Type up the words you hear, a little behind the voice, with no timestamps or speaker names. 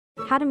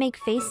How to make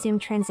face zoom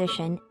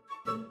transition.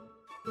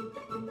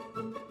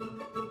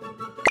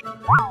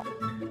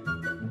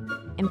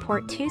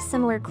 Import two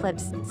similar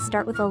clips,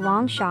 start with a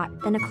long shot,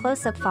 then a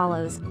close-up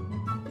follows.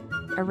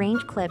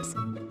 Arrange clips.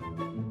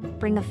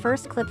 Bring the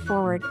first clip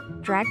forward,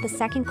 drag the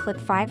second clip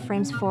 5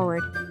 frames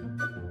forward.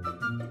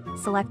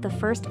 Select the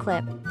first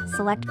clip,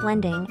 select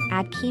blending,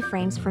 add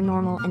keyframes for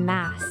normal and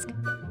mask.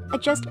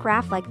 Adjust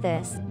graph like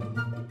this.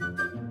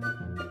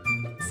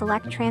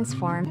 Select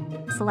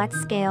transform, select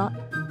scale,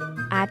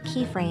 add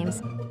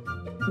keyframes.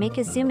 Make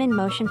a zoom in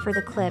motion for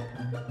the clip.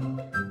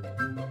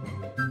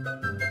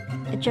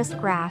 Adjust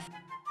graph.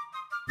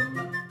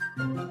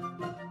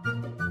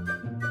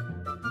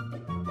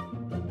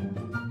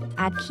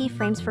 Add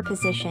keyframes for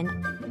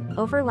position.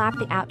 Overlap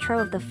the outro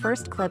of the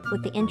first clip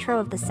with the intro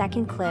of the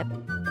second clip.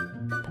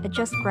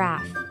 Adjust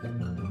graph.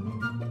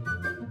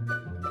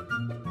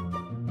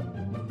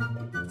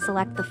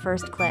 Select the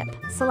first clip.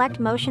 Select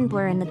motion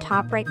blur in the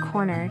top right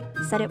corner,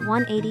 set it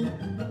 180.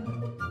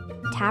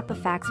 Tap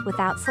effects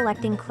without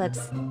selecting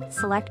clips.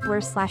 Select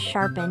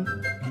blur/sharpen.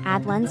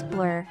 Add lens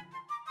blur.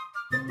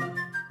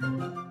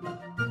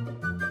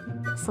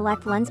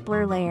 Select lens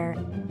blur layer.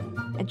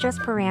 Adjust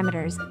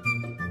parameters.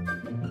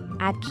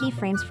 Add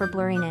keyframes for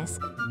blurriness.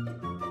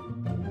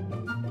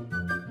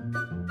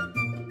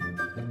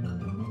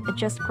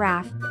 Adjust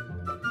graph.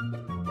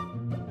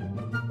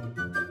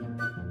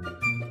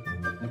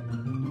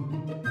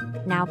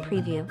 Now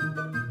preview.